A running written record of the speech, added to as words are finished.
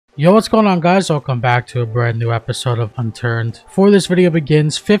Yo, what's going on, guys? Welcome back to a brand new episode of Unturned. Before this video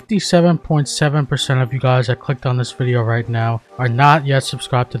begins, 57.7% of you guys that clicked on this video right now are not yet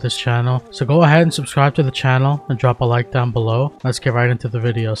subscribed to this channel. So go ahead and subscribe to the channel and drop a like down below. Let's get right into the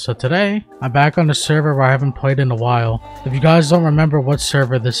video. So today, I'm back on a server where I haven't played in a while. If you guys don't remember what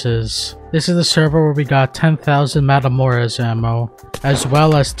server this is the server where we got 10,000 Matamoras ammo, as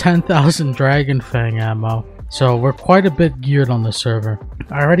well as 10,000 Dragon Fang ammo. So we're quite a bit geared on the server.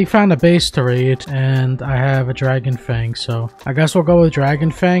 I already found a base to raid, and I have a Dragon Fang, so I guess we'll go with Dragon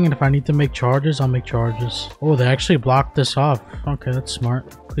Fang, and if I need to make charges, I'll make charges. Oh, they actually blocked this off. Okay, that's smart.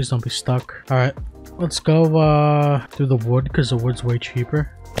 Please don't be stuck. Alright, let's go through the wood, because the wood's way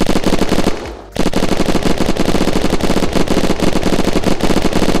cheaper.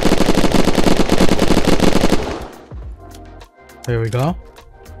 There we go.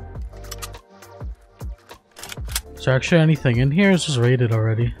 Is there actually anything in here? Is this raided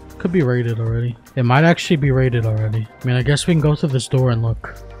already? Could be raided already. It might actually be raided already. I mean, I guess we can go through this door and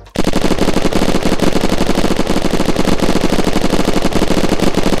look.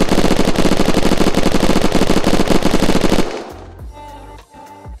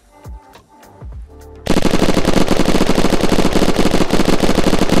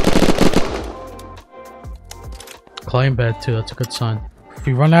 Claim bed too, that's a good sign. If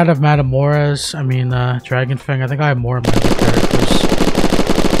we run out of Matamoras, I mean Dragon Fang, I think I have more of my other characters.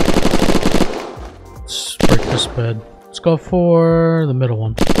 Let's break this bed. Let's go for the middle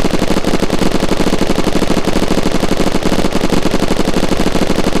one.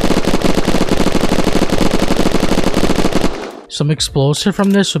 Some explosive from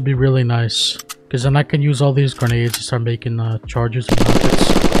this would be really nice, because then I can use all these grenades to start making charges and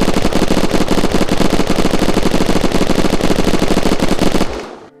rockets.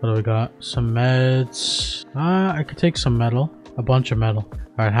 What do we got? Some meds. I could take some metal. A bunch of metal.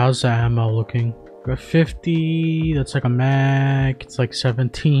 Alright, how's the ammo looking? We got 50. That's like a mag. It's like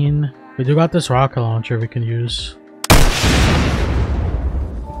 17. We do got this rocket launcher we can use.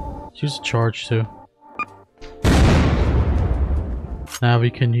 Let's use a charge too. Now we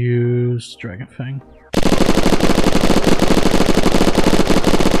can use Dragon Fang.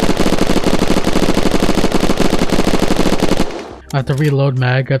 I have to reload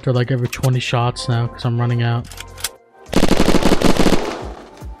mag after like every 20 shots now because I'm running out.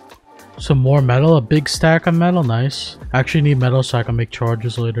 Some more metal, a big stack of metal, nice. I actually need metal so I can make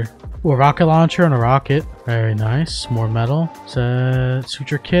charges later. Ooh, a rocket launcher and a rocket. Very nice. More metal. Is that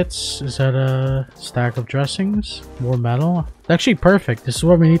suture kits? Is that a stack of dressings? More metal. It's actually perfect. This is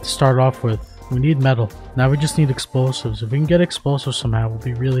what we need to start off with. We need metal. Now we just need explosives. If we can get explosives somehow, we'll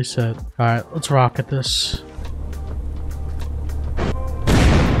be really set. Alright, let's rocket this.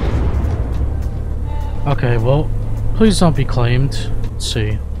 Okay, well, please don't be claimed. Let's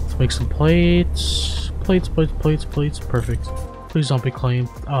see. Let's make some plates. Plates. Perfect. Please don't be claimed.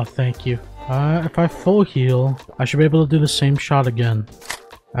 Oh, thank you. If I full heal, I should be able to do the same shot again.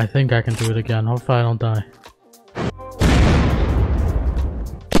 I think I can do it again. Hopefully I don't die.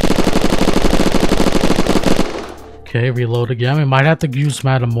 Okay, reload again. We might have to use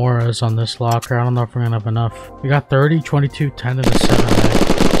Matamoras on this locker. I don't know if we're gonna have enough. We got 30, 22, 10, and a 7 mag.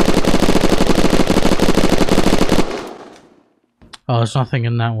 Oh, there's nothing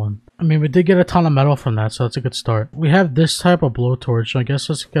in that one. I mean, we did get a ton of metal from that, so that's a good start. We have this type of blowtorch, so I guess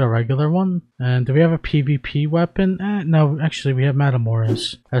let's get a regular one. And do we have a PvP weapon? No, actually, we have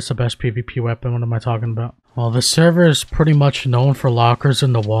Matamoras. That's the best PvP weapon. What am I talking about? Well, the server is pretty much known for lockers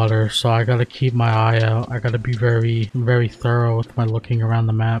in the water, so I gotta keep my eye out. I gotta be very thorough with my looking around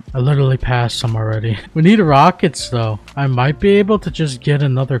the map. I literally passed some already. We need rockets, though. I might be able to just get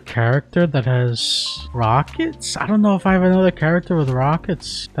another character that has rockets? I don't know if I have another character with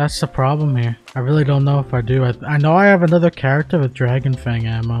rockets. That's the problem here. I really don't know if I do. I know I have another character with Dragon Fang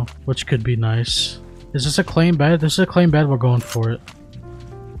ammo, which could be nice. Is this a claim bed? This is a claim bed. We're going for it.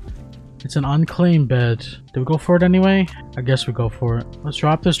 It's an unclaimed bed. Do we go for it anyway? I guess we go for it. Let's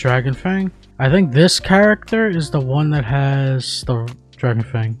drop this Dragon Fang. I think this character is the one that has the Dragon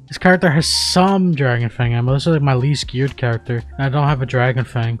Fang. This character has some Dragon Fang ammo. This is like my least geared character. And I don't have a Dragon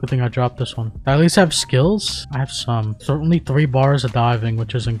Fang. Good thing I dropped this one. I at least have skills. I have some. So only 3 bars of diving,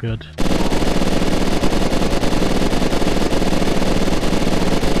 which isn't good.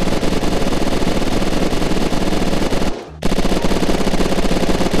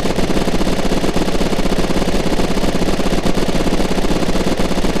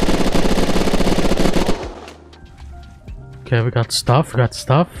 Okay, we got stuff.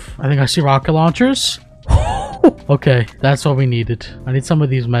 I think I see rocket launchers. Okay, that's what we needed. I need some of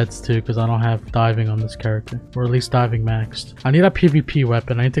these meds too, because I don't have diving on this character. Or at least diving maxed. I need a PvP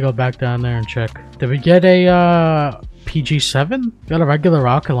weapon. I need to go back down there and check. Did we get a PG-7? Got a regular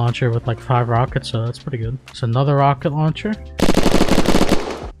rocket launcher with like 5 rockets, so that's pretty good. It's another rocket launcher.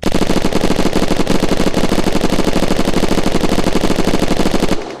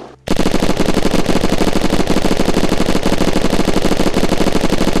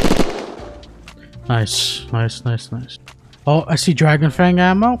 Nice, nice, nice, nice. Oh, I see Dragon Fang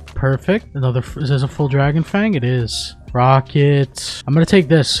ammo. Perfect. Another. Is this a full Dragon Fang? It is. Rocket. I'm gonna take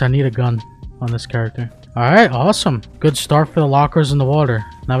this. I need a gun on this character. Alright, awesome. Good start for the lockers in the water.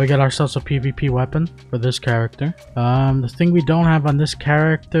 Now we get ourselves a PvP weapon for this character. The thing we don't have on this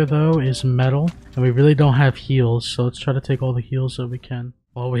character though is metal. And we really don't have heals, so let's try to take all the heals that we can.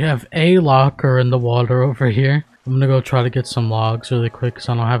 Well, we have a locker in the water over here. I'm gonna go try to get some logs really quick because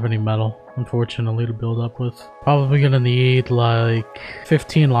I don't have any metal, unfortunately, to build up with. Probably gonna need like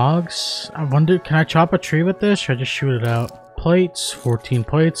 15 logs. I wonder, can I chop a tree with this or just shoot it out? Plates, 14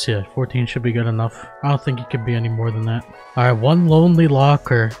 plates. Yeah, 14 should be good enough. I don't think it could be any more than that. Alright, one lonely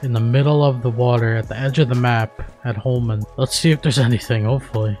locker in the middle of the water at the edge of the map at Holman. Let's see if there's anything,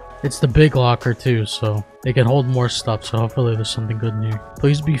 hopefully. It's the big locker too, so it can hold more stuff, so hopefully there's something good in here.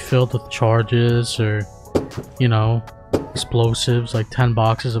 Please be filled with charges or, you know, explosives. Like 10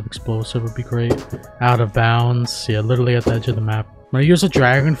 boxes of explosive would be great. Out of bounds. Yeah, literally at the edge of the map. I'm gonna use a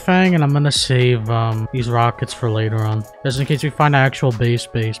Dragon Fang and I'm gonna save these rockets for later on. Just in case we find an actual base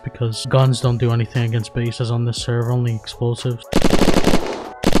because guns don't do anything against bases on this server, only explosives.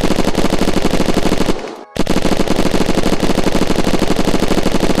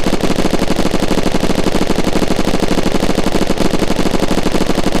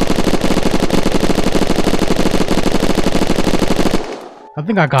 I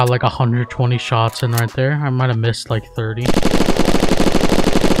think I got like 120 shots in right there. I might have missed like 30.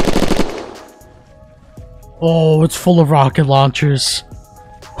 Oh, it's full of rocket launchers.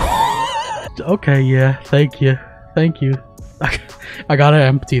 Okay, yeah, thank you. Thank you. I gotta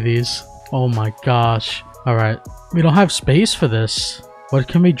empty these. Oh my gosh. Alright, we don't have space for this. What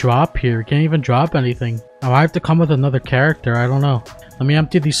can we drop here? We can't even drop anything. Oh, I have to come with another character. I don't know. Let me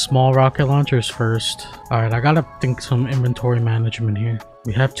empty these small rocket launchers first. Alright, I gotta think some inventory management here.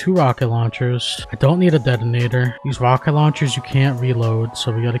 We have 2 rocket launchers. I don't need a detonator. These rocket launchers you can't reload,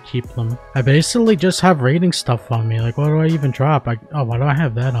 so we gotta keep them. I basically just have raiding stuff on me. Like, what do I even drop? Oh, why do I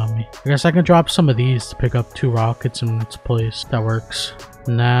have that on me? I guess I can drop some of these to pick up 2 rockets in its place. That works.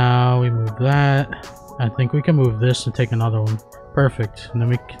 Now we move that. I think we can move this and take another one. Perfect. And then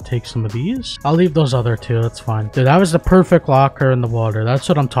we can take some of these. I'll leave those other 2. That's fine. Dude, that was the perfect locker in the water. That's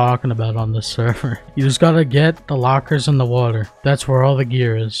what I'm talking about on this server. You just gotta get the lockers in the water. That's where all the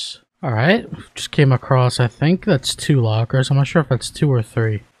gear is. Alright. Just came across, I think that's 2 lockers. I'm not sure if that's 2 or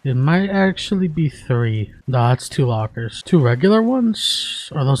 3. It might actually be 3. Nah, it's 2 lockers. 2 regular ones?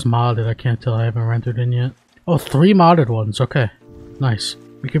 Or are those modded? I can't tell. I haven't rendered in yet. Oh, 3 modded ones. Okay. Nice.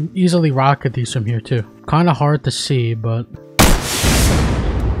 We can easily rocket these from here too. Kinda hard to see, but...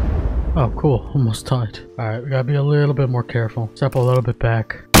 Oh, cool. Almost died. Alright, we gotta be a little bit more careful. Step a little bit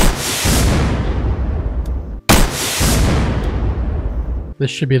back.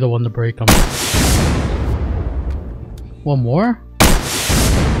 This should be the one to break them. One more?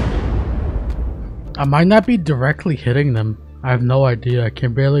 I might not be directly hitting them. I have no idea. I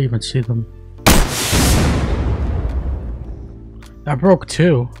can barely even see them. I broke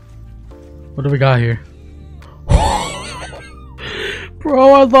 2. What do we got here?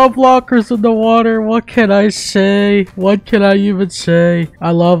 Bro, I love lockers in the water. What can I say? What can I even say? I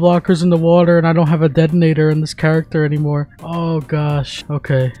love lockers in the water and I don't have a detonator in this character anymore. Oh gosh.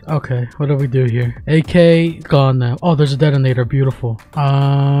 Okay. Okay. What do we do here? AK gone now. Oh, there's a detonator. Beautiful.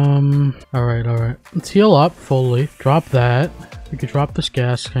 Alright, alright. Let's heal up fully. Drop that. We could drop this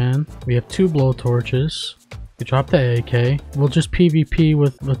gas can. We have 2 blowtorches. We drop the AK. We'll just PvP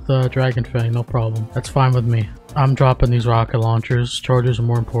with Dragon Fang, no problem. That's fine with me. I'm dropping these rocket launchers. Charges are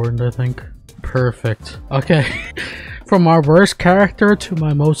more important, I think. Perfect. Okay. From our worst character to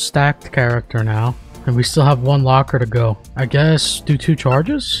my most stacked character now. And we still have 1 locker to go. I guess do 2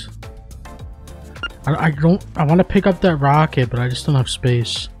 charges? I want to pick up that rocket, but I just don't have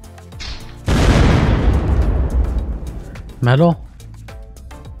space. Metal?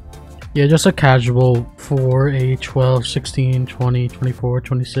 Yeah, just a casual 4, 8, 12, 16, 20, 24,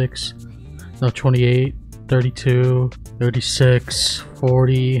 26, no, 28, 32, 36,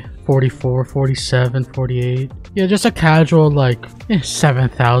 40, 44, 47, 48. Yeah, just a casual, like,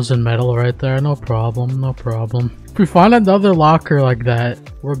 7,000 metal right there. No problem, no problem. If we find another locker like that,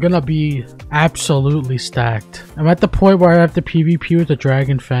 we're gonna be absolutely stacked. I'm at the point where I have to PvP with the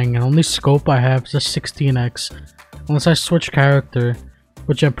Dragon Fang, and only scope I have is a 16x. Unless I switch character,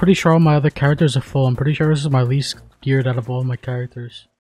 which I'm pretty sure all my other characters are full. I'm pretty sure this is my least geared out of all my characters.